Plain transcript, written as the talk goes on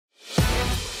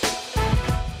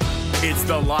It's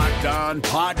the Locked On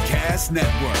Podcast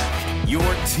Network, your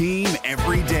team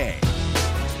every day.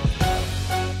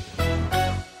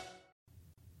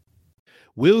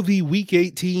 Will the Week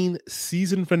 18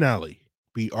 season finale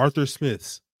be Arthur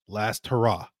Smith's last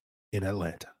hurrah in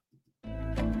Atlanta?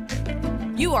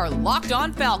 You are Locked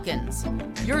On Falcons,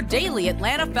 your daily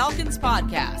Atlanta Falcons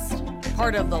podcast.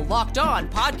 Part of the Locked On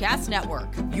Podcast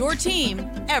Network, your team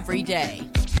every day.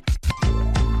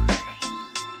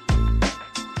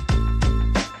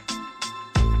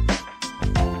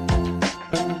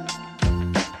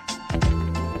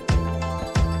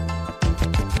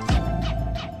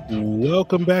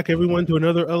 Welcome back, everyone, to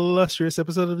another illustrious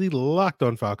episode of the Locked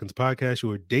On Falcons podcast,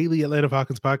 your daily Atlanta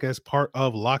Falcons podcast, part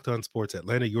of Locked On Sports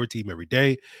Atlanta, your team every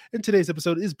day. And today's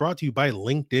episode is brought to you by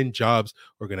LinkedIn Jobs.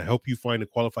 We're going to help you find the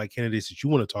qualified candidates that you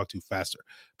want to talk to faster.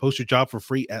 Post your job for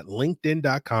free at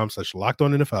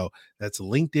linkedin.com/LockedOnNFL. That's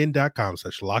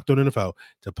linkedin.com/LockedOnNFL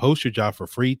to post your job for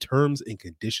free. Terms and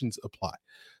conditions apply.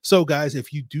 So, guys,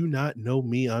 if you do not know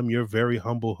me, I'm your very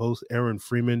humble host, Aaron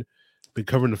Freeman. Been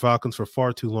covering the Falcons for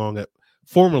far too long,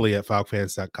 formerly at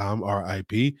FalcFans.com,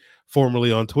 RIP,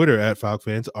 formerly on Twitter at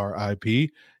FalcFans,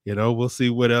 RIP. You know, we'll see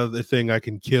what other thing I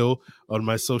can kill on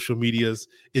my social medias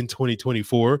in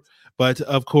 2024. But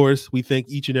of course, we thank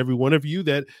each and every one of you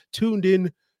that tuned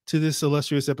in to this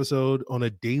illustrious episode on a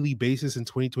daily basis in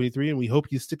 2023. And we hope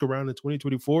you stick around in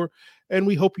 2024. And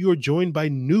we hope you are joined by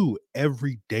new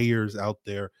everydayers out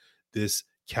there this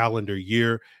calendar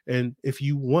year. And if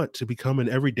you want to become an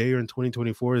everydayer in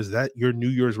 2024, is that your New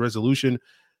Year's resolution?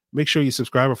 Make sure you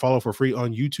subscribe or follow for free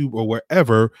on YouTube or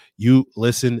wherever you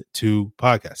listen to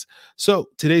podcasts. So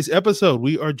today's episode,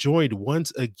 we are joined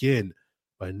once again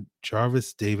by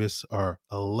Jarvis Davis, our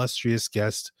illustrious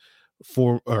guest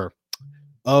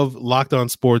of Locked On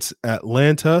Sports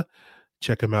Atlanta.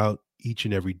 Check him out each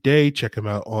and every day. Check him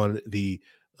out on the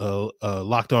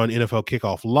Locked On NFL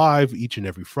Kickoff Live each and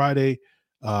every Friday.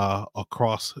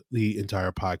 Across the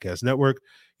entire podcast network.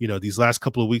 You know, these last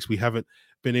couple of weeks, we haven't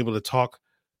been able to talk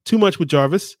too much with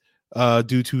Jarvis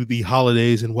due to the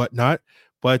holidays and whatnot,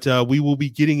 but we will be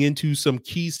getting into some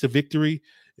keys to victory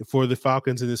for the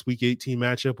Falcons in this Week 18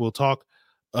 matchup. We'll talk,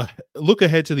 look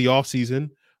ahead to the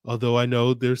offseason, although I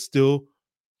know there's still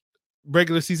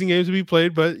regular season games to be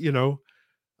played, but, you know,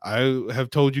 I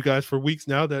have told you guys for weeks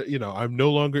now that, you know, I'm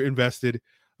no longer invested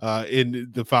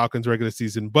in the Falcons regular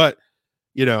season, but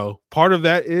you know, part of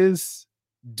that is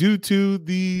due to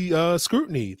the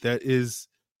scrutiny that is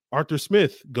Arthur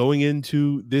Smith going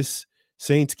into this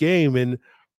Saints game and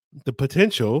the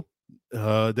potential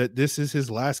that this is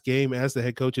his last game as the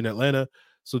head coach in Atlanta.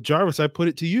 So, Jarvis, I put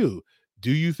it to you.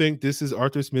 Do you think this is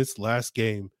Arthur Smith's last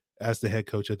game as the head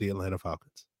coach of the Atlanta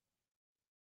Falcons?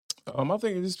 I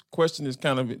think this question is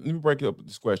kind of, let me break it up with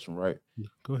this question, right?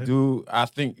 Go ahead. Do I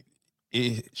think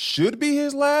it should be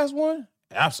his last one?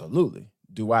 Absolutely.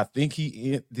 Do I think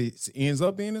this ends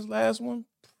up being his last one?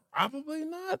 Probably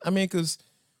not. I mean, because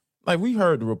like we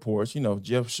heard the reports, you know,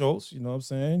 Jeff Schultz, you know what I'm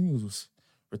saying? He was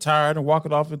retired and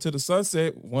walking off into the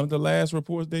sunset. One of the last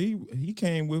reports that he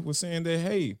came with was saying that,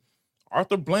 hey,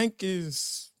 Arthur Blank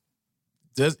isn't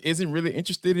really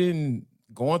interested in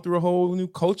going through a whole new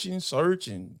coaching search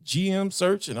and GM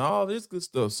search and all this good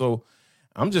stuff. So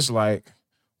I'm just like,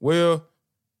 well,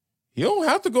 you don't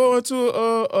have to go into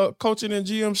a coaching and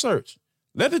GM search.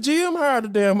 Let the GM hire the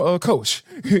damn coach,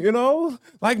 you know,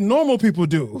 like normal people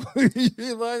do.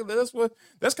 Like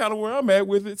that's kind of where I'm at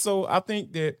with it. So I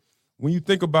think that when you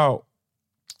think about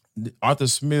Arthur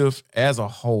Smith as a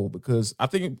whole, because I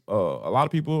think a lot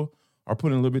of people are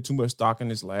putting a little bit too much stock in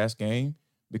this last game,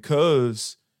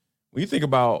 because when you think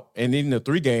about, and in the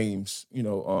 3 games, you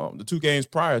know, the 2 games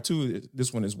prior to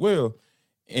this one as well,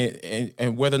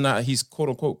 and whether or not he's quote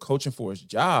unquote coaching for his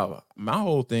job, my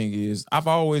whole thing is I've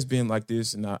always been like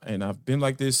this, and I've been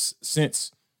like this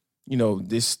since, you know,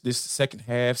 this second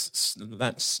half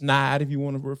snide, if you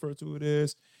want to refer to it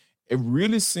as. It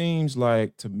really seems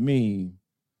like to me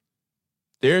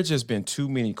there's just been too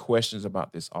many questions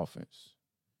about this offense.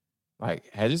 Like,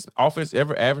 has this offense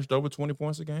ever averaged over 20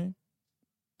 points a game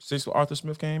since Arthur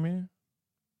Smith came in?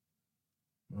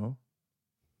 No.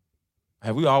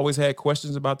 Have we always had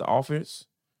questions about the offense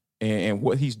and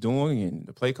what he's doing and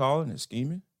the play calling and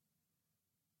scheming?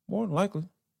 More than likely.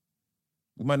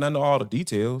 We might not know all the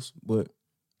details, but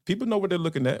people know what they're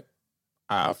looking at.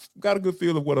 I've got a good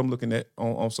feel of what I'm looking at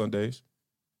on Sundays.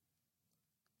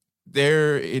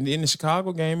 There in the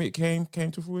Chicago game, it came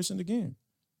to fruition again.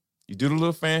 You do the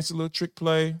little fancy little trick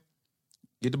play,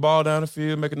 get the ball down the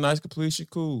field, make a nice completion,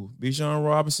 cool. Bijan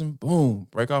Robinson, boom,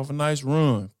 break off a nice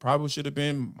run. Probably should have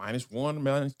been -1,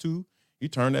 -2. You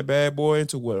turn that bad boy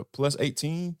into what, a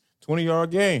 +18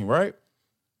 20-yard game, right?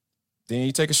 Then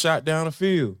you take a shot down the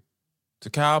field to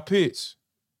Kyle Pitts.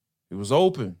 It was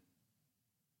open.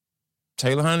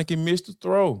 Taylor Heineke missed the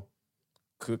throw.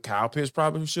 Kyle Pitts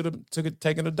probably should have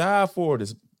taken a dive for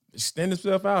it. Extend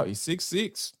himself out. He's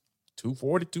 6'6",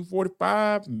 240,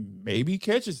 245. Maybe he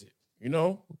catches it. You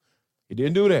know, he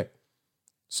didn't do that.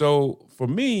 So for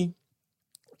me,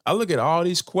 I look at all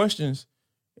these questions,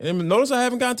 and notice I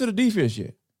haven't gotten to the defense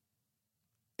yet.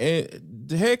 And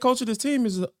the head coach of this team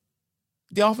is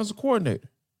the offensive coordinator.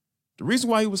 The reason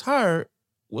why he was hired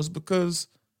was because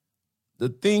the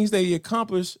things that he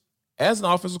accomplished as an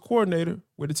offensive coordinator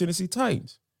with the Tennessee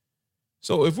Titans.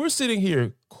 So if we're sitting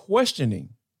here questioning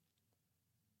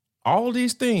all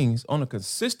these things on a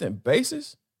consistent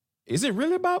basis, is it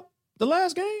really about the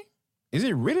last game? Is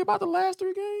it really about the last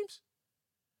 3 games?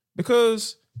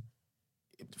 Because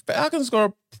Falcons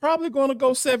are probably going to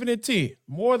go 7-10,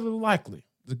 more than likely.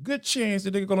 There's a good chance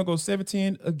that they're going to go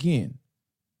 7-10 again.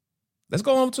 Let's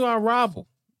go on to our rival,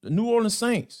 the New Orleans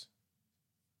Saints.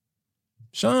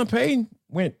 Sean Payton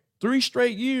went 3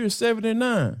 straight years,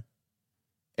 7-9.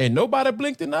 And nobody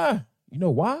blinked an eye. You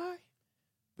know why?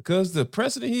 Because the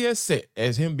precedent he has set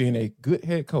as him being a good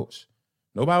head coach.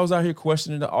 Nobody was out here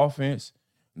questioning the offense.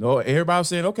 No, everybody was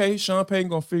saying, okay, Sean Payton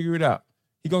going to figure it out.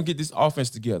 He going to get this offense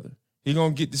together. He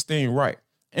going to get this thing right.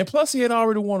 And plus, he had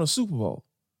already won a Super Bowl.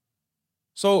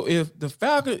 So if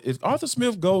Arthur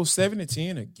Smith goes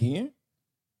 7-10 again,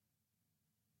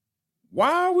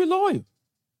 why are we loyal?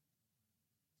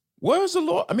 Where's the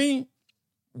loyalty? I mean,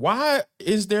 why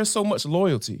is there so much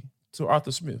loyalty to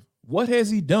Arthur Smith? What has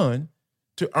he done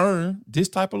to earn this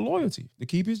type of loyalty to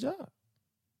keep his job?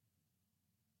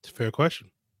 It's a fair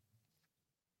question.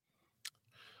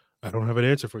 I don't have an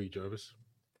answer for you, Jarvis.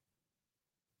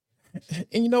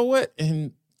 And you know what?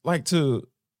 And like to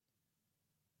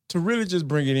really just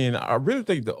bring it in, I really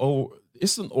think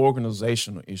it's an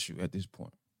organizational issue at this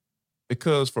point.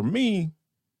 Because for me,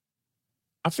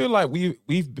 I feel like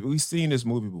we've seen this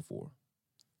movie before.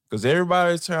 Because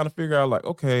everybody's trying to figure out, like,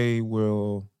 okay,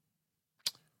 well,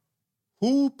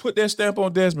 who put that stamp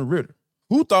on Desmond Ridder?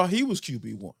 Who thought he was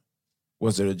QB1?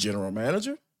 Was it a general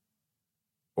manager?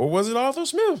 Or was it Arthur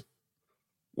Smith?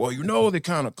 Well, you know, they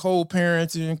kind of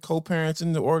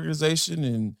co-parenting the organization,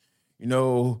 and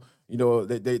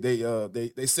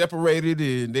they separated,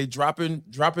 and they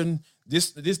dropping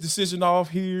this decision off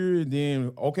here, and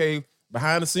then okay,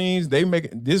 behind the scenes they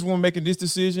making this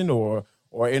decision, or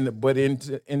in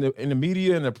the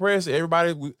media and the press,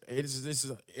 everybody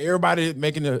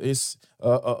making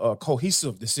a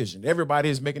cohesive decision. Everybody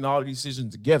is making all the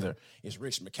decisions together. Is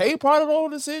Rich McKay part of all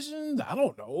the decisions? I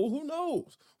don't know. Who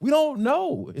knows? We don't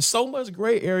know. It's so much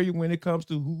gray area when it comes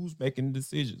to who's making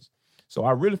decisions. So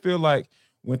I really feel like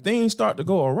when things start to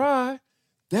go awry,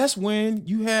 that's when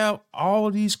you have all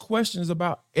these questions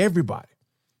about everybody.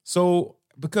 So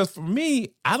because for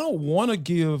me, I don't want to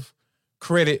give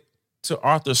credit to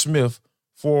Arthur Smith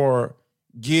for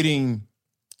getting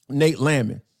Nate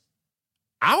Landman.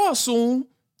 I'll assume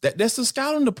that that's the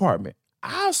scouting department.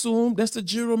 I assume that's the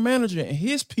general manager and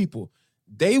his people.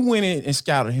 They went in and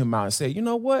scouted him out and said, you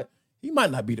know what? He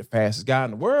might not be the fastest guy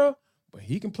in the world, but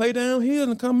he can play downhill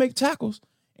and come make tackles.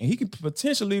 And he can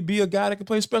potentially be a guy that can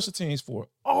play special teams for it.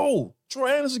 Oh,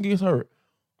 Troy Anderson gets hurt.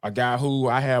 A guy who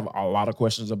I have a lot of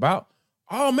questions about.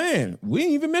 Oh, man, we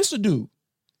ain't even missed a dude.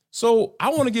 So I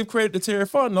want to give credit to Terry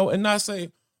Fontenot and not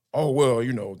say, oh,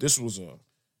 well, this was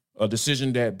a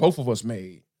decision that both of us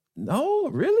made. No,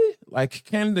 really? Like,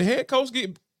 can the head coach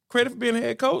get credit for being a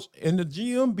head coach and the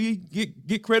GM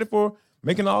get credit for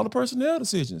making all the personnel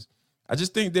decisions? I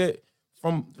just think that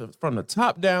from the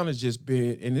top down, it's just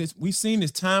been, and we've seen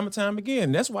this time and time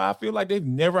again. That's why I feel like they've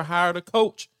never hired a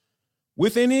coach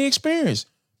with any experience,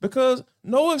 because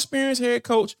no experienced head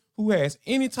coach who has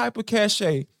any type of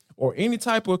cachet or any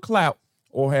type of clout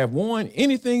or have won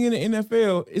anything in the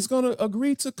NFL is going to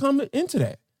agree to come into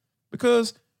that.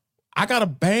 Because I got to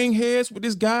bang heads with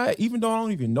this guy, even though I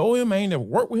don't even know him, I ain't never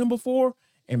worked with him before,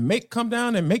 and come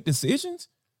down and make decisions.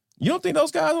 You don't think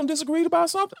those guys don't disagree about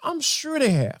something? I'm sure they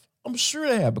have.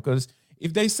 Because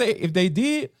if they say that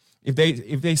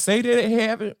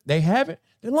they haven't,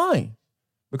 they're lying.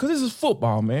 Because this is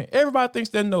football, man. Everybody thinks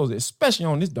they knows it, especially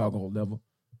on this doggone level.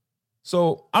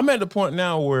 So I'm at the point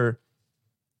now where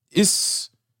this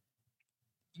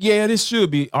should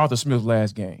be Arthur Smith's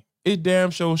last game. It damn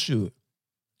sure should.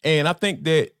 And I think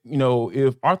that,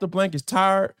 if Arthur Blank is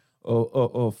tired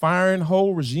of firing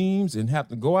whole regimes and have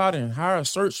to go out and hire a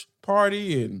search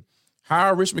party and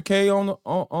hire Rich McKay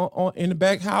on in the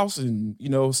back house and,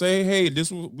 say, hey,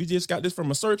 we just got this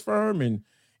from a search firm and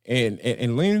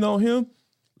leaning on him,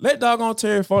 Let doggone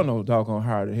Terry Fontenot doggone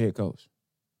hire the head coach.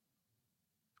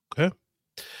 Okay.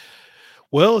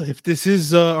 Well, if this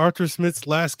is Arthur Smith's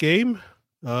last game,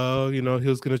 he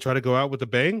was going to try to go out with a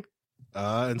bang.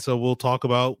 And so we'll talk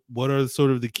about what are sort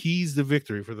of the keys to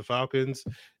victory for the Falcons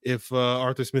if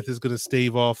Arthur Smith is going to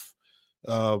stave off,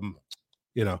 the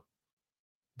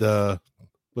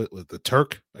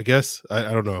Turk, I guess.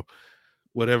 I don't know.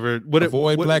 Whatever.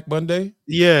 Avoid Black Monday?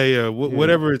 Yeah.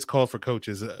 Whatever it's called for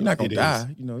coaches. You're not going to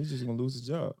die. He's just going to lose his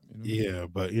job. Yeah,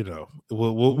 but,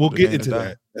 we'll get into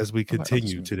that as we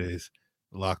continue today's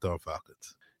Locked On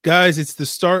Falcons. Guys, it's the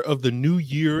start of the new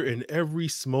year, and every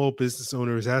small business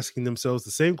owner is asking themselves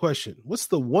the same question. What's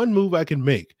the one move I can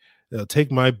make that'll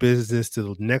take my business to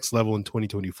the next level in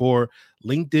 2024?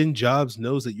 LinkedIn Jobs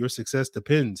knows that your success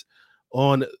depends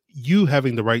on you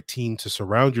having the right team to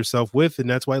surround yourself with, and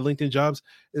that's why LinkedIn Jobs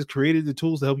has created the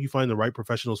tools to help you find the right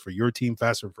professionals for your team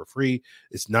faster and for free.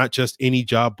 It's not just any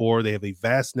job board. They have a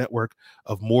vast network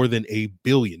of more than 1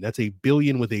 billion. That's 1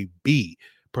 billion with a B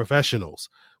professionals,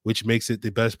 which makes it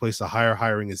the best place to hire.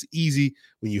 Hiring is easy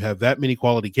when you have that many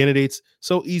quality candidates.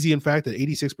 So easy, in fact, that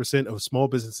 86% of small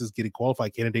businesses get a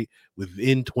qualified candidate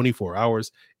within 24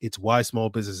 hours. It's why small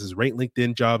businesses rate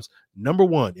LinkedIn Jobs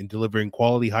 #1 in delivering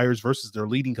quality hires versus their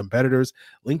leading competitors.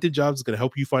 LinkedIn Jobs is going to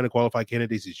help you find a qualified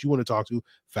candidates that you want to talk to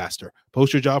faster.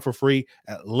 Post your job for free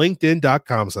at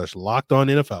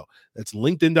linkedin.com/lockedonnfl. That's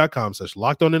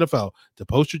linkedin.com/lockedonnfl to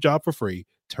post your job for free.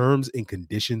 Terms and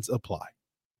conditions apply.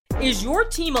 Is your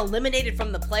team eliminated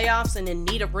from the playoffs and in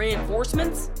need of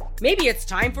reinforcements? Maybe it's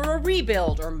time for a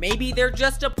rebuild, or maybe they're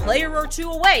just a player or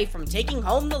two away from taking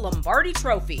home the Lombardi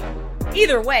Trophy.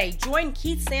 Either way, join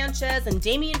Keith Sanchez and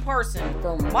Damian Parson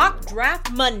for Mock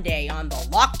Draft Monday on the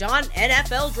Locked On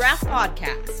NFL Draft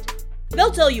Podcast. They'll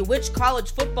tell you which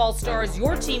college football stars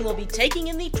your team will be taking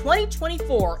in the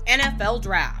 2024 NFL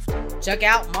Draft. Check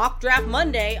out Mock Draft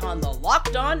Monday on the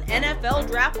Locked On NFL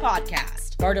Draft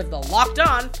Podcast, part of the Locked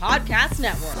On Podcast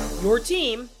Network, your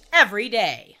team every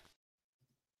day.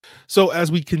 So as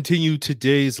we continue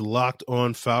today's Locked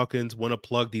On Falcons, want to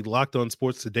plug the Locked On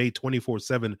Sports Today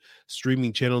 24/7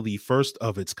 streaming channel, the first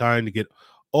of its kind, to get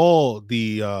all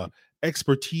the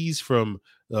expertise from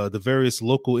the various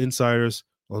local insiders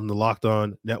on the Locked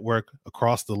On network,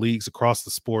 across the leagues, across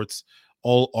the sports,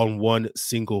 all on one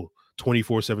single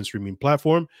 24/7 streaming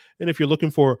platform. And if you're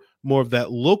looking for more of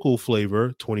that local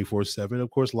flavor 24/7, of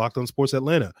course, Locked On Sports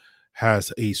Atlanta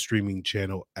has a streaming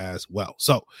channel as well.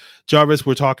 So, Jarvis,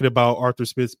 we're talking about Arthur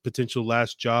Smith's potential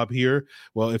last job here.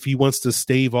 Well, if he wants to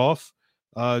stave off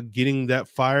getting that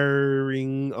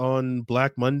firing on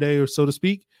Black Monday, or so to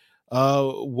speak,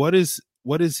 what is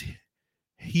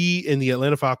he and the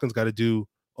Atlanta Falcons got to do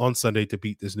on Sunday to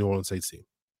beat this New Orleans Saints team?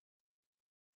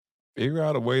 Figure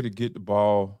out a way to get the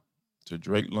ball to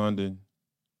Drake London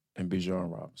and Bijan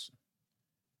Robinson.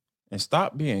 And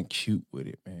stop being cute with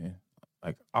it, man.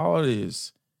 Like, all of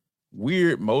this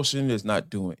weird motion is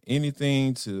not doing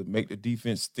anything to make the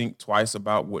defense think twice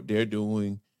about what they're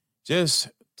doing. Just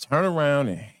turn around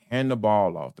and hand the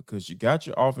ball off, because you got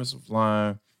your offensive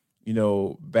line,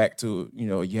 back to,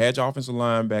 you had your offensive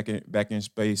line back in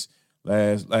space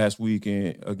last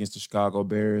weekend against the Chicago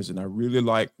Bears, and I really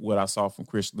like what I saw from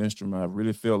Chris Lindstrom. I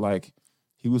really feel like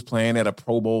he was playing at a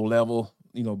Pro Bowl level,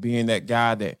 being that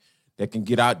guy that can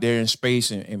get out there in space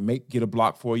and get a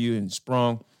block for you, and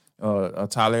sprung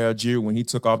Tyler Algier when he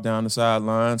took off down the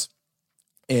sidelines.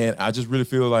 And I just really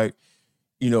feel like,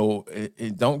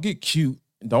 don't get cute,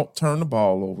 don't turn the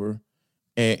ball over.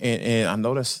 And I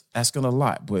know that's asking a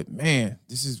lot, but man,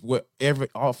 this is what every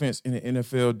offense in the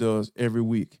NFL does every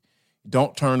week.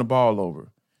 Don't turn the ball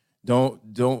over. Don't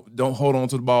hold on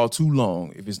to the ball too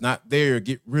long. If it's not there,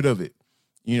 get rid of it.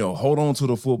 Hold on to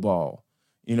the football.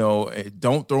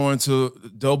 Don't throw into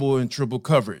double and triple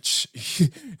coverage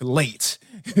late.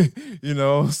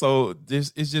 So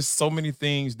it's just so many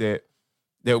things that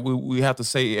we have to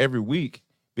say every week,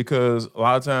 because a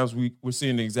lot of times we're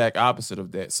seeing the exact opposite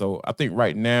of that. So I think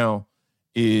right now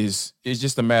is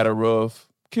just a matter of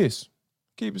kiss.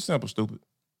 Keep it simple, stupid.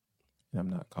 And I'm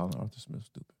not calling Arthur Smith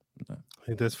stupid. I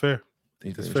think that's fair.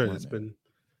 That's fair. It's been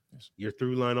your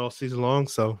through line all season long,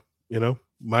 so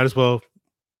might as well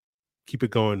keep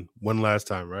it going one last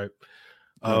time, right?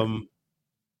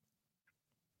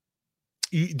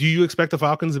 Do you expect the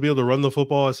Falcons to be able to run the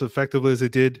football as effectively as they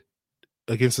did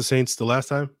against the Saints the last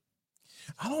time?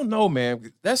 I don't know,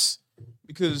 man. That's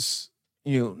because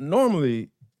normally,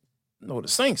 the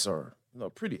Saints are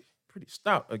pretty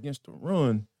stout against the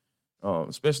run.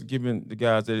 Especially given the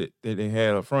guys that they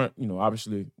had up front.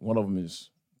 Obviously one of them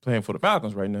is playing for the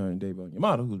Falcons right now, and David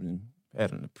Yamada, who's been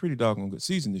having a pretty doggone good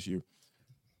season this year.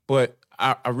 But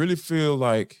I really feel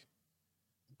like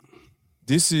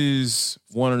this is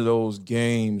one of those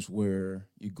games where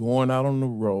you're going out on the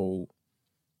road,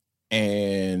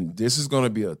 and this is going to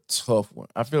be a tough one.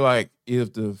 I feel like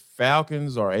if the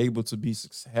Falcons are able to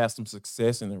have some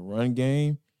success in the run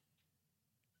game,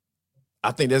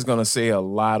 I think that's going to say a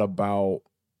lot about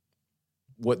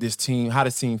how this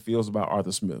team feels about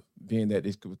Arthur Smith, being that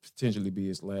this could potentially be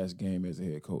his last game as a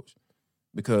head coach.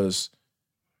 Because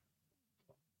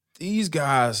these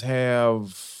guys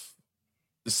have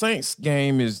 – the Saints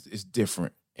game is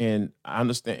different. And I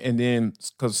understand. And then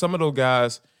because some of those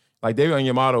guys, like David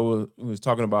Onyemata was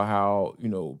talking about how,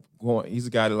 he's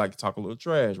a guy that like to talk a little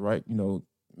trash, right?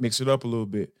 Mix it up a little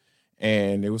bit.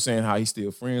 And they were saying how he's still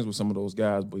friends with some of those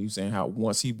guys, but he was saying how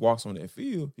once he walks on that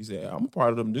field, he said, I'm a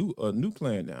part of the new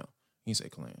clan now. He said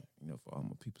clan, for all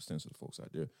my people sensitive folks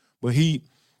out there. But he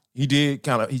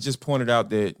just pointed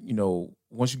out that,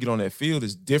 once you get on that field,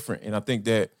 it's different. And I think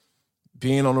that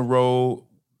being on the road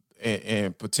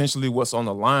and potentially what's on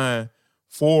the line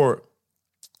for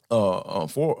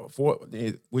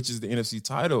which is the NFC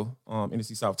title,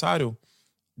 NFC South title,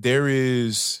 there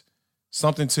is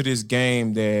something to this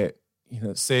game that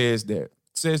says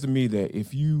to me that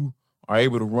if you are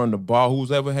able to run the ball,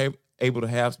 who's ever able to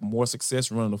have more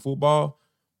success running the football,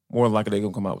 more likely they're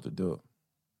gonna come out with the dub.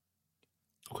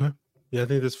 Okay, yeah, I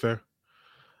think that's fair.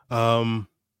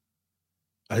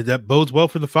 That bodes well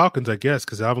for the Falcons, I guess,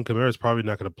 because Alvin Kamara is probably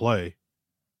not going to play.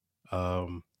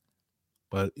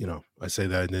 But I say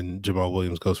that, and then Jamal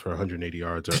Williams goes for 180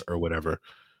 yards or whatever,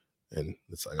 and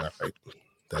it's like, all right,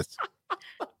 that's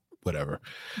whatever.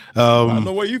 I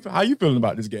know how you feeling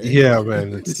about this game. Yeah,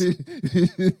 man, it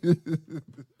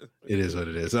is what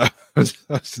it is. I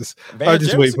just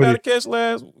waiting for got a catch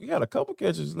last. We got a couple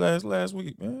catches last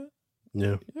week, man.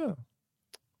 Yeah.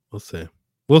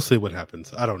 We'll see what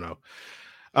happens. I don't know.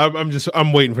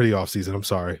 I'm waiting for the offseason. I'm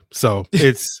sorry. So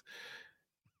it's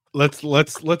let's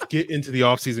get into the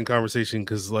offseason conversation,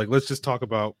 because let's just talk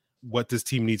about what this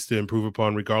team needs to improve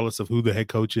upon, regardless of who the head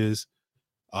coach is.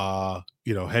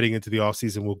 Heading into the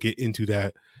offseason, we'll get into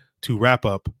that to wrap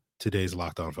up today's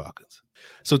Locked On Falcons.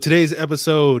 So today's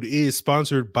episode is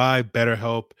sponsored by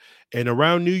BetterHelp. And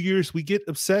around New Year's, we get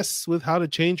obsessed with how to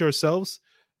change ourselves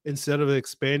instead of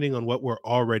expanding on what we're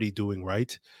already doing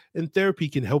right. And therapy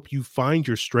can help you find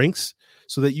your strengths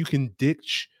so that you can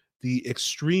ditch the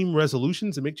extreme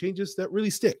resolutions and make changes that really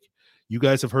stick. You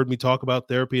guys have heard me talk about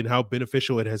therapy and how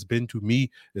beneficial it has been to me.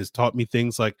 It has taught me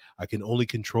things like I can only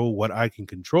control what I can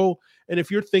control. And if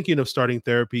you're thinking of starting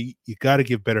therapy, you got to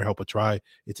give BetterHelp a try.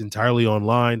 It's entirely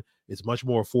online. It's much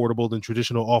more affordable than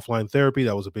traditional offline therapy.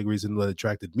 That was a big reason that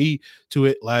attracted me to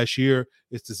it last year.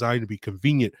 It's designed to be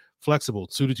convenient, flexible,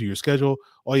 suited to your schedule.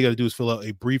 All you got to do is fill out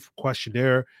a brief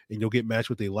questionnaire, and you'll get matched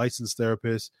with a licensed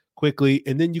therapist quickly.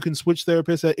 And then you can switch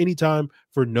therapists at any time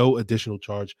for no additional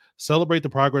charge. Celebrate the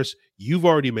progress you've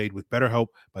already made with BetterHelp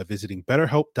by visiting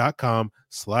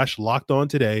BetterHelp.com/lockedon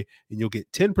today, and you'll get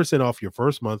 10% off your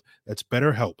first month. That's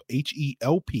BetterHelp,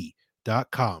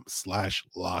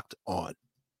 HELP.com/lockedon.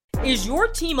 Is your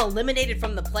team eliminated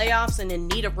from the playoffs and in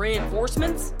need of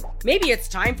reinforcements? Maybe it's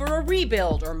time for a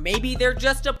rebuild, or maybe they're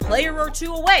just a player or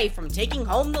two away from taking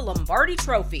home the Lombardi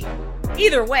Trophy.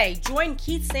 Either way, join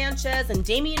Keith Sanchez and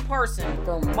Damian Parson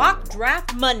for Mock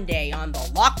Draft Monday on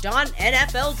the Locked On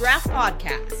NFL Draft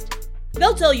Podcast.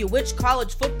 They'll tell you which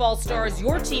college football stars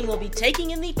your team will be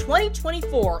taking in the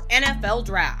 2024 NFL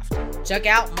Draft. Check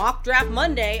out Mock Draft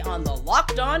Monday on the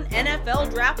Locked On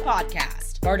NFL Draft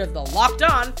Podcast, part of the Locked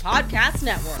On Podcast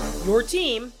Network, your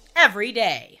team every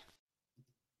day.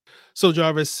 So,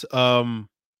 Jarvis,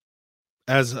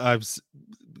 as I've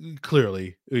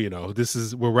clearly,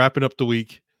 we're wrapping up the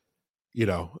week.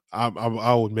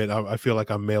 I'll admit, I feel like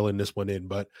I'm mailing this one in,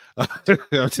 but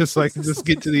just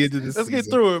get to the end of this. Let's season. get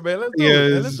through it, man.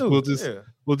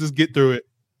 We'll just get through it.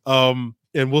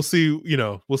 And we'll see,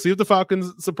 we'll see if the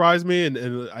Falcons surprise me.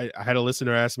 And I had a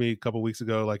listener ask me a couple weeks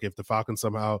ago, if the Falcons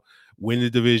somehow win the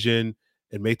division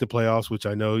and make the playoffs, which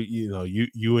I know,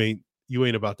 you ain't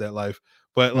about that life,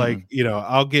 but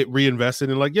I'll get reinvested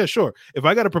and yeah, sure. If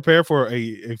I got to prepare for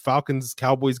a Falcons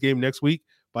Cowboys game next week,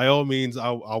 by all means,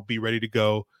 I'll be ready to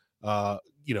go.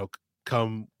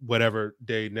 Come whatever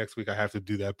day next week I have to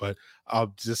do that. But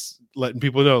I'm just letting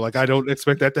people know, I don't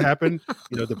expect that to happen.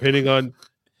 Depending on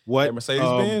what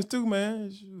Mercedes-Benz too,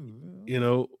 man.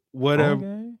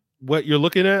 What you're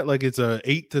looking at, it's a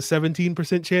 8 to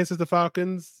 17% chance that the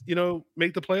Falcons,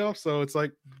 make the playoffs. So it's all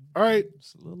right,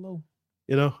 it's a little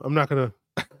low. I'm not gonna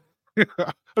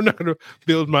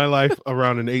build my life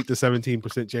around an 8 to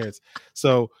 17% chance.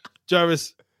 So,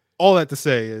 Jarvis, all that to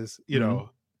say is,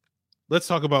 let's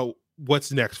talk about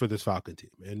what's next for this Falcon team.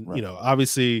 And, Right.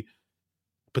 Obviously,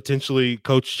 potentially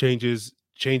coach changes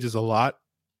a lot,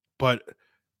 but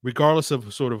regardless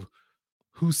of sort of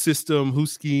whose system,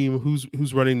 whose scheme,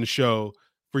 who's running the show,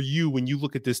 for you, when you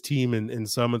look at this team and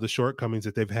some of the shortcomings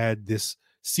that they've had this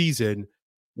season,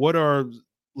 what are,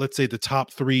 let's say, the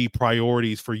top 3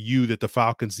 priorities for you that the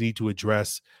Falcons need to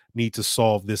address, need to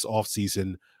solve this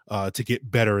offseason to get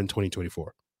better in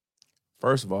 2024?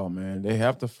 First of all, man, they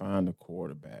have to find a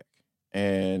quarterback.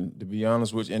 And to be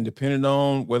honest with you, and depending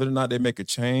on whether or not they make a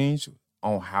change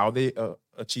on how they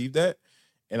achieve that,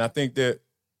 and I think that,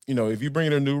 if you bring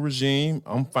in a new regime,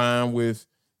 I'm fine with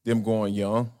them going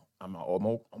young. I'm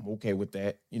okay with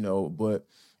that, But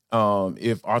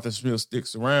if Arthur Smith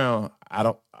sticks around, I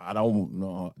don't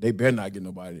know. They better not get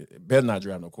nobody. They better not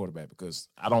draft no quarterback because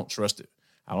I don't trust it.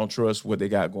 I don't trust what they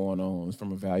got going on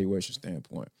from a valuation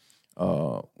standpoint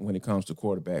when it comes to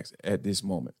quarterbacks at this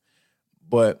moment.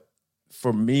 But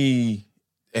for me,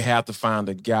 they have to find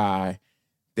a guy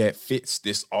that fits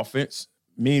this offense,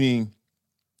 meaning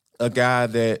a guy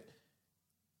that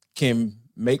can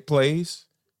make plays,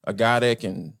 a guy that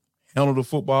can handle the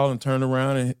football and turn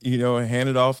around and, and hand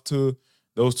it off to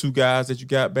those 2 guys that you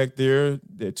got back there,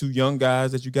 the 2 young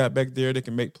guys that you got back there that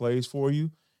can make plays for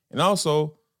you. And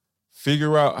also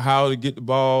figure out how to get the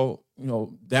ball,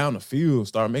 down the field,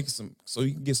 start making so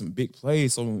you can get some big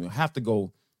plays. So you don't have to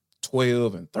go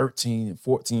 12 and 13 and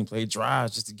 14 play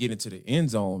drives just to get into the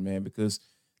end zone, man, because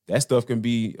that stuff can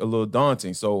be a little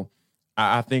daunting. So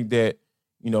I think that,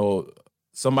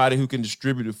 somebody who can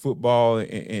distribute the football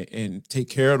and take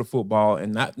care of the football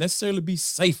and not necessarily be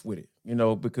safe with it,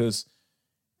 because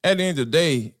at the end of the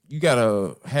day, you got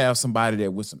to have somebody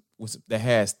that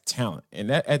has talent. And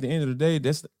that at the end of the day,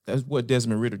 that's what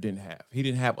Desmond Ridder didn't have. He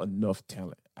didn't have enough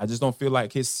talent. I just don't feel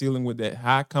like his ceiling was that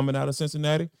high coming out of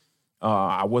Cincinnati.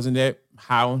 I wasn't that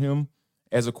high on him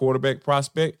as a quarterback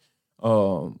prospect.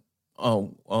 Back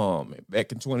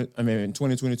in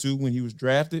 2022 when he was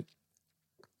drafted.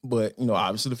 But,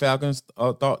 obviously the Falcons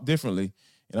thought differently.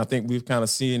 And I think we've kind of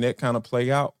seen that kind of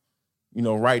play out,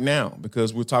 right now,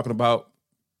 because we're talking about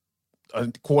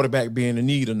a quarterback being a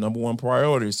need, a number 1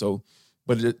 priority. So,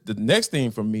 but the next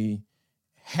thing for me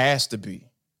has to be,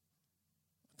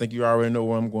 I think you already know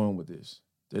where I'm going with this.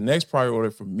 The next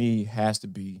priority for me has to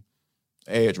be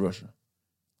edge rusher,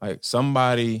 like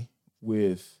somebody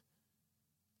with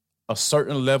a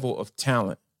certain level of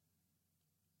talent,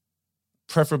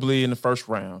 preferably in the first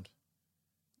round,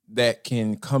 that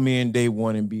can come in day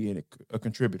one and be a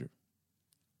contributor.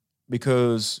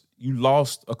 Because you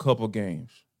lost a couple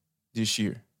games this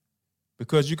year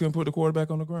because you couldn't put the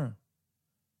quarterback on the ground.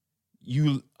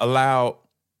 You allowed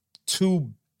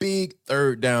 2 big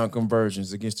 3rd down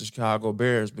conversions against the Chicago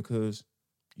Bears because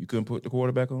you couldn't put the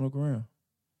quarterback on the ground.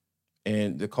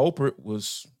 And the culprit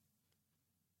was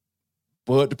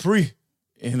Bud Dupree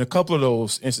in a couple of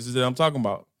those instances that I'm talking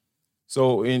about.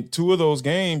 So in 2 of those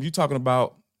games, you're talking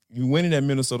about you winning that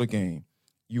Minnesota game,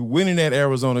 you winning that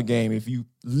Arizona game if you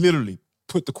literally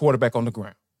put the quarterback on the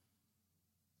ground.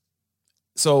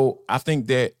 So I think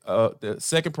that the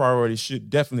second priority should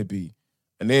definitely be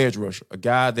an edge rusher, a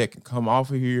guy that can come off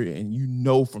of here and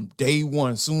from day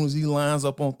one, as soon as he lines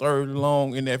up on 3rd and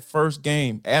long in that first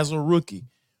game as a rookie,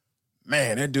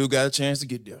 man, that dude got a chance to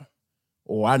get there.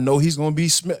 Or I know he's going to be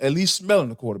at least smelling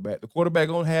the quarterback. The quarterback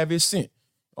going to have his scent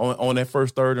on that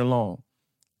first 3rd and long.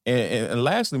 And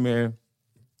lastly, man,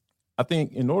 I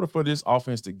think in order for this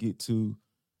offense to get to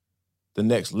the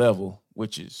next level,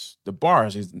 which is the bar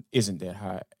isn't that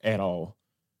high at all,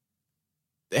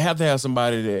 they have to have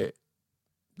somebody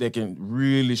that can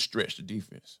really stretch the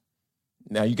defense.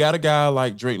 Now, you got a guy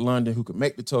like Drake London who can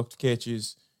make the tough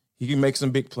catches. He can make some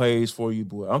big plays for you,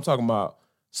 boy. I'm talking about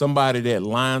somebody that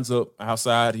lines up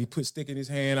outside. He puts stick in his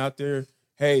hand out there.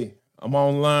 Hey, I'm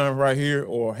on the line right here.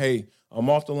 Or, hey, I'm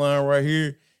off the line right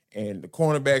here. And the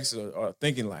cornerbacks are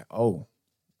thinking like, oh,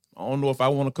 I don't know if I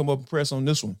want to come up and press on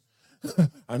this one.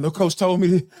 I know Coach told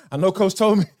me,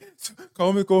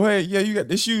 go ahead. Yeah, you got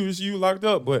this you locked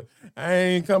up, but I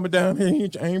ain't coming down here.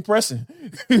 I ain't pressing.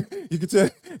 You can tell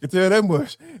that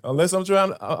much. Unless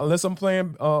I'm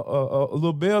playing a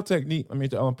little bail technique. I mean,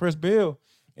 press bail,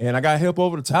 and I got help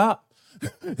over the top.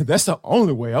 That's the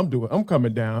only way I'm doing. I'm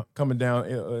coming down,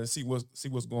 and see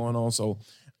what's going on. So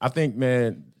I think,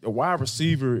 man, a wide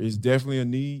receiver is definitely a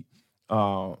need.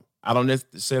 I don't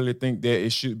necessarily think that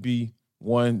it should be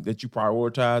one that you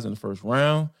prioritize in the first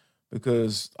round,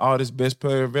 because all this best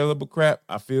player available crap,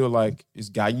 I feel like it's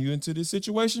gotten you into this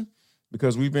situation,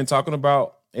 because we've been talking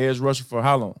about edge rusher for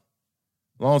how long?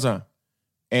 Long time.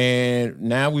 And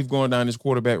now we've gone down this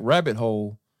quarterback rabbit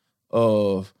hole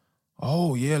of,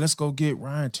 oh yeah, let's go get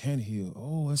Ryan Tannehill.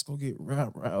 Oh, let's go get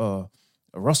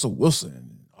Russell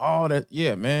Wilson. All that,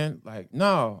 yeah, man. Like,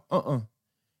 no,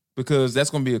 because that's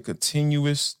gonna be a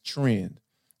continuous trend,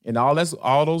 and all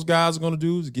those guys are gonna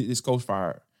do is get this coach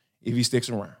fired if he sticks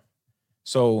around.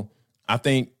 So I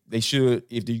think they should,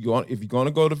 if you're going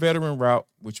to go the veteran route,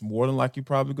 which more than likely you're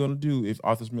probably going to do if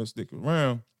Arthur Smith sticks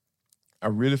around, I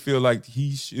really feel like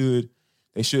they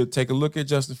should take a look at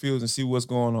Justin Fields and see what's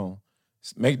going on.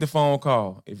 Make the phone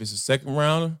call. If it's a second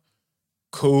rounder,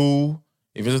 cool.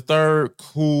 If it's a third,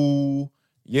 cool.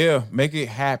 Yeah, make it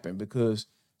happen, because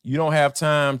you don't have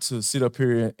time to sit up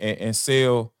here and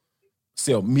sell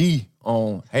me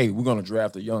on, hey, we're going to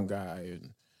draft a young guy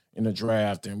in the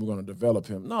draft and we're going to develop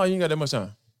him. No, you ain't got that much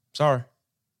time. Sorry.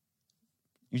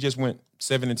 You just went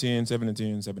 7-10,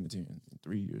 7-10, 7-10 in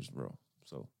 3 years in a row.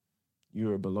 So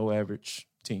you're a below average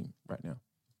team right now.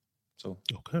 So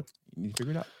okay, you need to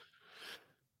figure it out.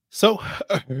 So,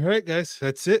 all right, guys,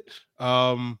 that's it.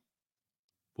 We'll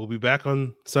be back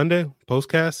on Sunday,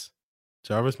 postcast.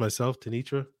 Jarvis, myself,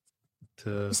 Tanitra.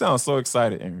 You sound so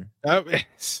excited, Aaron.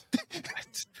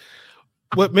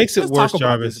 What makes it worse,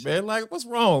 Jarvis, this, man? Like, what's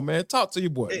wrong, man? Talk to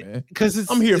your boy, man. Because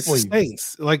I'm here for you.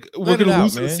 Saints. Like, we're gonna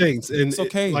lose to the Saints, and it's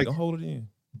okay. Like, don't hold it in.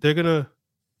 They're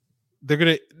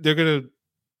gonna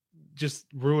just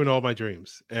ruin all my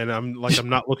dreams, and I'm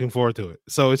not looking forward to it.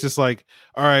 So it's just like,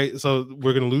 all right, so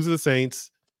we're gonna lose to the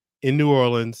Saints in New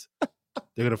Orleans.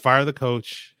 They're gonna fire the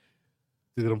coach.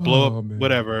 They're gonna blow up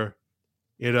whatever.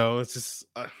 You know, it's just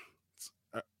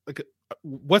like,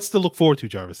 what's to look forward to,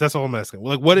 Jarvis? That's all I'm asking.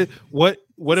 Like, what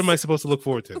am I supposed to look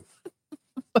forward to?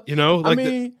 You know, like, I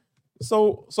mean,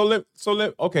 so let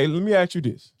okay. Let me ask you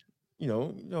this. You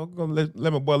know, I'm gonna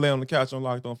let my boy lay on the couch on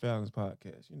Locked On Falcons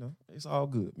podcast. You know, it's all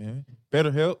good, man.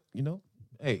 Better help. You know,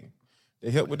 hey,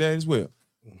 they help with that as well.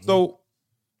 Mm-hmm. So,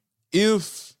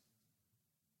 if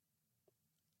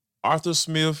Arthur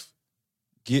Smith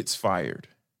gets fired,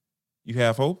 you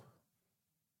have hope?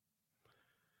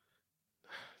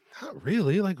 Not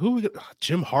really. Like, who we gonna,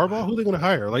 Jim Harbaugh? Who are they going to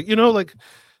hire? Like, you know, like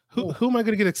who am I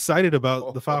going to get excited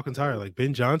about the Falcons hire? Like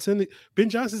Ben Johnson? Ben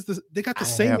Johnson's they got the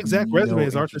same exact resume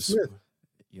as Arthur Smith.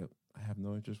 Yep, I have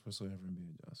no interest whatsoever in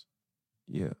Ben Johnson.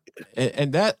 Yeah,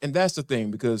 and that's the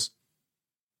thing, because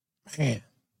man,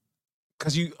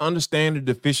 because you understand the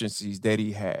deficiencies that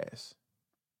he has.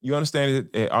 You understand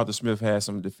that Arthur Smith has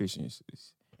some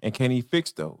deficiencies, and can he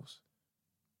fix those?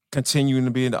 Continuing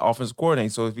to be in the offensive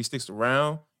coordinator. So if he sticks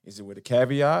around, is it with a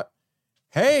caveat?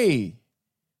 Hey,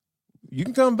 you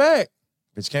can come back,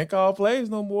 but you can't call plays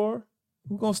no more.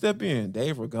 Who's gonna step in?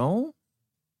 Dave Ragone?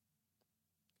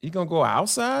 He gonna go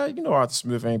outside? You know Arthur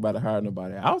Smith ain't about to hire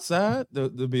nobody outside the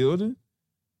building.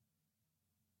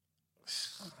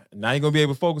 Now you're gonna be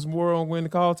able to focus more on when to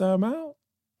call timeout.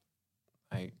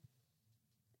 Like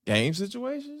game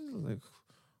situations, like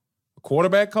a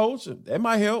quarterback coach, that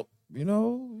might help. You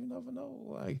know, you never know.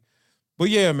 Like, but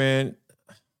yeah, man,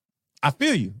 I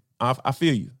feel you. I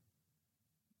feel you.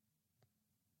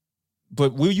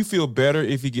 But will you feel better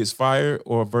if he gets fired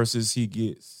or versus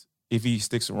if he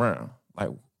sticks around? Like,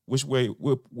 which way,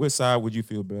 which side would you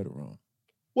feel better on?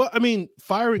 Well, I mean,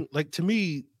 firing, like, to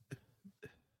me,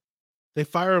 they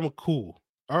fire him cool.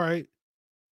 All right.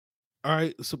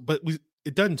 So, but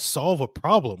it doesn't solve a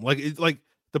problem. Like,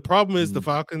 the problem is the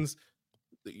Falcons,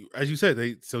 as you said,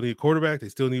 they still need a quarterback. They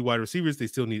still need wide receivers. They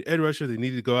still need edge rusher. They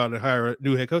need to go out and hire a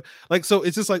new head coach. Like, so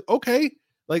it's just like, okay,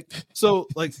 like, so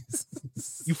like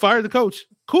you fired the coach.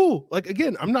 Cool. Like,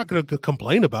 again, I'm not going to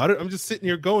complain about it. I'm just sitting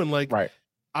here going like, right.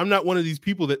 I'm not one of these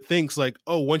people that thinks like,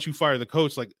 oh, once you fire the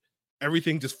coach, like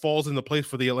everything just falls into place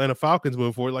for the Atlanta Falcons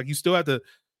moving forward. Like, you still have to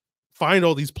find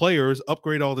all these players,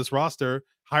 upgrade all this roster,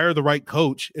 hire the right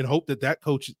coach, and hope that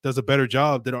coach does a better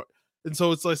job than. And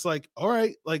so it's just like, all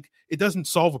right, like it doesn't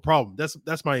solve a problem.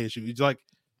 That's my issue. It's like,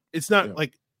 it's not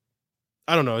like,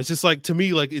 I don't know. It's just like, to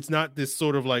me, like, it's not this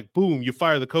sort of like, boom, you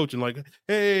fire the coach and like,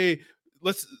 hey,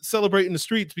 let's celebrate in the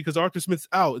streets because Arthur Smith's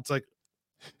out. It's like,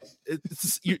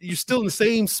 you're still in the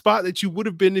same spot that you would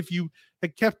have been if you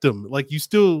had kept him. Like, you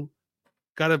still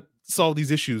got to solve these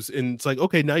issues. And it's like,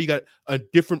 okay, now you got a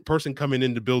different person coming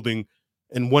into the building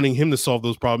and wanting him to solve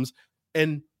those problems.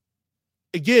 And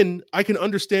again, I can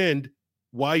understand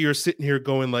why you're sitting here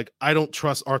going like, I don't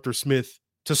trust Arthur Smith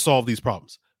to solve these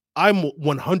problems. I'm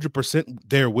 100%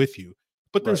 there with you,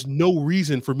 but there's no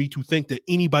reason for me to think that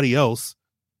anybody else,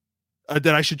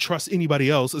 that I should trust anybody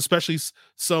else, especially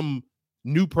some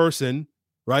new person,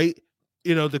 right?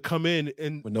 You know, to come in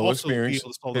and with no also experience, be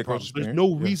able to solve the problems. There's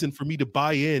no reason for me to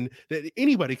buy in that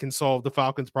anybody can solve the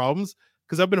Falcons' problems,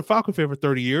 because I've been a Falcon fan for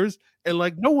 30 years and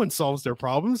like no one solves their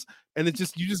problems. And it's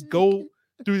just, you just go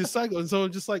through the cycle. And so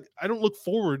I'm just like, I don't look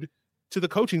forward to the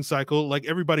coaching cycle like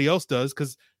everybody else does,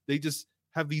 because they just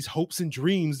have these hopes and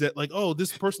dreams that like, oh,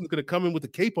 this person's going to come in with a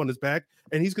cape on his back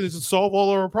and he's going to solve all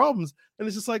our problems. And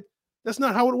it's just like, that's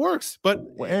not how it works. But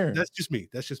Aaron, that's just me.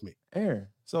 That's just me. Aaron.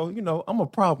 So, I'm a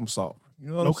problem solver. You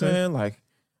know what I'm saying? Like,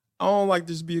 I don't like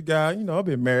just be a guy, I've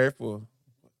been married for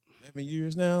 11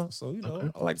 years now. So,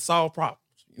 I like to solve problems.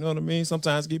 You know what I mean?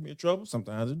 Sometimes it get me in trouble.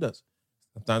 Sometimes it doesn't.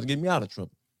 Sometimes it get me out of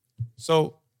trouble.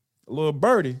 So, a little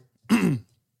birdie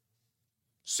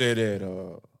said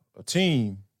that a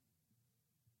team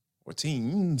or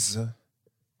teams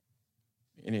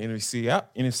in the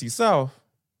NFC South,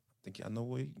 I think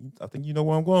you know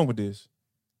where I'm going with this,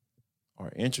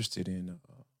 are interested in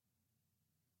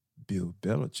Bill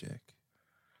Belichick.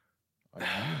 Are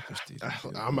you interested in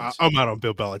Bill Belichick? I'm out on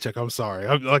Bill Belichick. I'm sorry.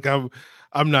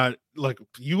 I'm not like,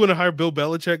 you want to hire Bill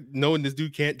Belichick knowing this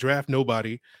dude can't draft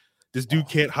nobody. This dude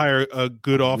can't hire a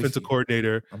good offensive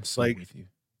coordinator. I'm so like, with you.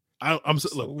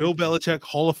 Look, Bill Belichick,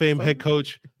 Hall of Fame head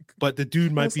coach, but the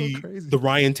dude might be the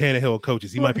Ryan Tannehill of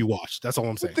coaches. He might be washed. That's all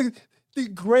I'm saying. The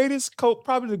greatest coach,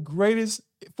 probably the greatest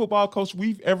football coach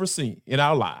we've ever seen in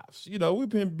our lives. We've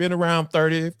been around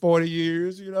 30, 40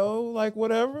 years, like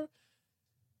whatever.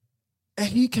 And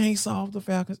he can't solve the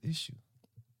Falcons issue.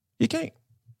 He can't.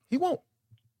 He won't.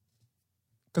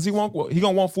 Because he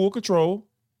gonna want full control.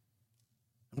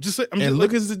 Look at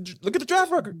the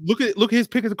draft record. Look at his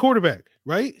pick as a quarterback,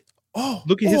 right?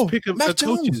 Look at his pick of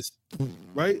coaches,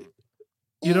 right?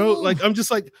 I'm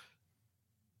just like,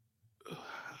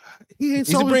 is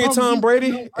he bringing Tom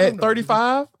Brady at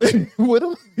 35 with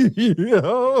him?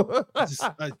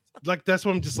 That's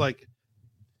what I'm just like,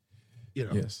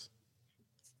 Yes.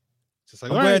 Just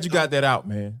like, I'm glad you got that out,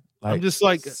 man. Like, I'm just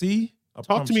like, see,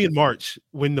 talk to me in March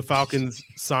when the Falcons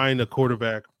sign a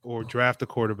quarterback or draft a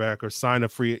quarterback or sign a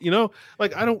free.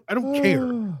 Like I don't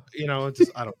care. It's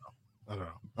just I don't know.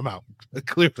 I'm out.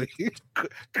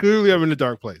 Clearly, I'm in a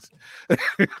dark place.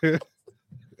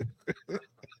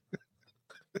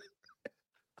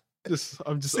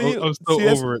 I'm so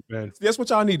over it, man. That's what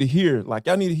y'all need to hear. Like,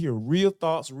 y'all need to hear real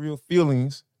thoughts, real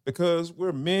feelings, because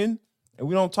we're men and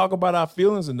we don't talk about our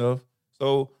feelings enough.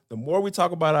 So the more we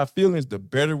talk about our feelings, the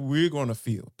better we're going to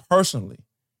feel personally.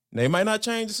 And they might not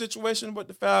change the situation with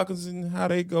the Falcons and how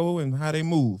they go and how they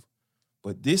move.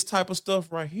 But this type of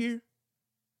stuff right here,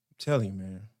 I'm telling you,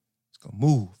 man, it's going to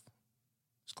move.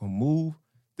 It's going to move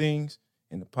things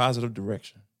in the positive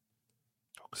direction.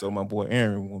 Okay. So my boy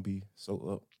Aaron won't be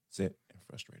so upset and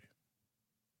frustrated.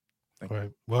 All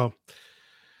right. Well,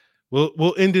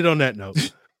 we'll end it on that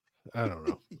note. I don't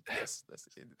know. Yes, let's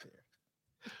end it there.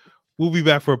 We'll be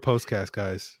back for a postcast,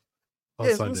 guys.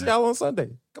 Yes, we'll see y'all on Sunday.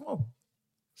 Come on.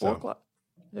 4 o'clock.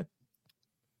 Yeah.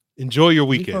 Enjoy your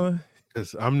weekend,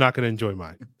 because I'm not going to enjoy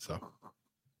mine. So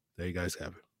there you guys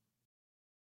have it.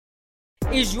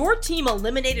 Is your team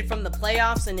eliminated from the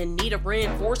playoffs and in need of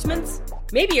reinforcements?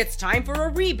 Maybe it's time for a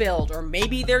rebuild, or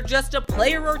maybe they're just a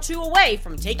player or two away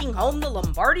from taking home the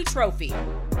Lombardi Trophy.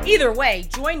 Either way,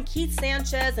 join Keith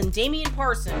Sanchez and Damian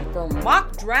Parson for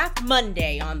Mock Draft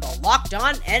Monday on the Locked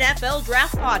On NFL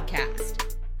Draft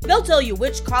Podcast. They'll tell you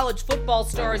which college football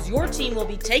stars your team will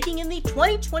be taking in the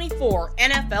 2024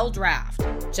 NFL Draft.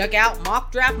 Check out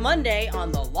Mock Draft Monday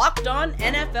on the Locked On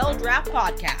NFL Draft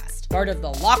Podcast, part of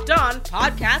the Locked On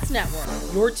Podcast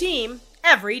Network, your team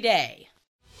every day.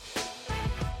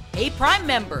 Hey, Prime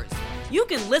members, you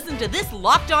can listen to this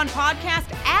Locked On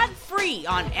podcast ad-free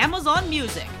on Amazon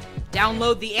Music.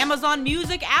 Download the Amazon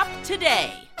Music app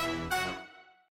today.